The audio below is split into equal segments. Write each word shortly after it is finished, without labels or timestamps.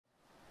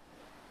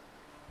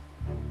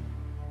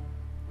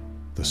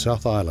The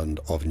South Island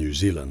of New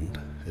Zealand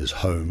is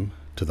home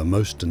to the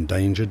most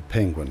endangered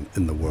penguin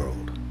in the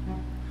world,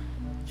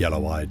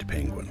 yellow-eyed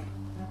penguin.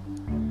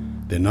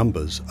 Their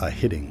numbers are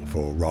heading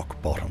for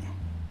rock bottom.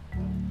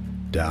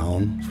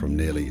 Down from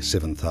nearly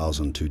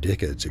 7,000 2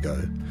 decades ago,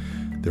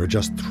 there are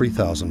just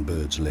 3,000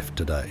 birds left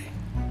today.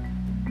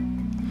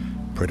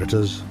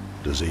 Predators,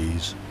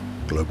 disease,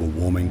 global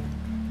warming,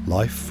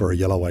 life for a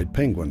yellow-eyed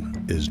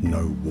penguin is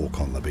no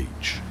walk on the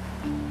beach.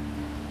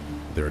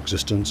 Their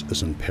existence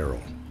is in peril.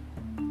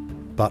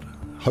 But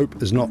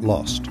hope is not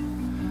lost.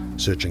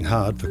 Searching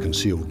hard for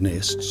concealed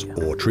nests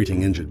or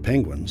treating injured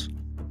penguins,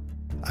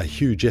 a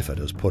huge effort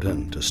is put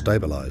in to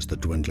stabilise the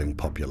dwindling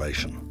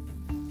population.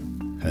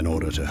 In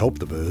order to help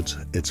the birds,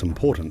 it's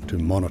important to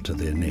monitor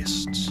their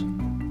nests.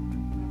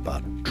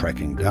 But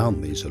tracking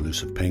down these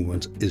elusive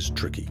penguins is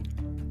tricky.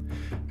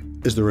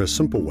 Is there a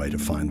simple way to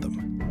find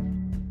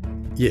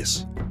them?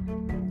 Yes,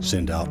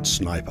 send out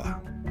Sniper.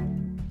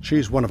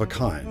 She's one of a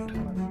kind,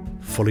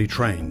 fully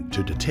trained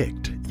to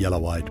detect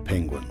yellow-eyed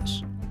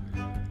penguins.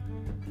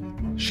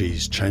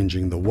 She's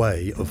changing the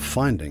way of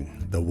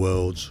finding the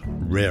world's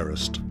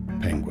rarest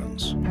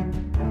penguins.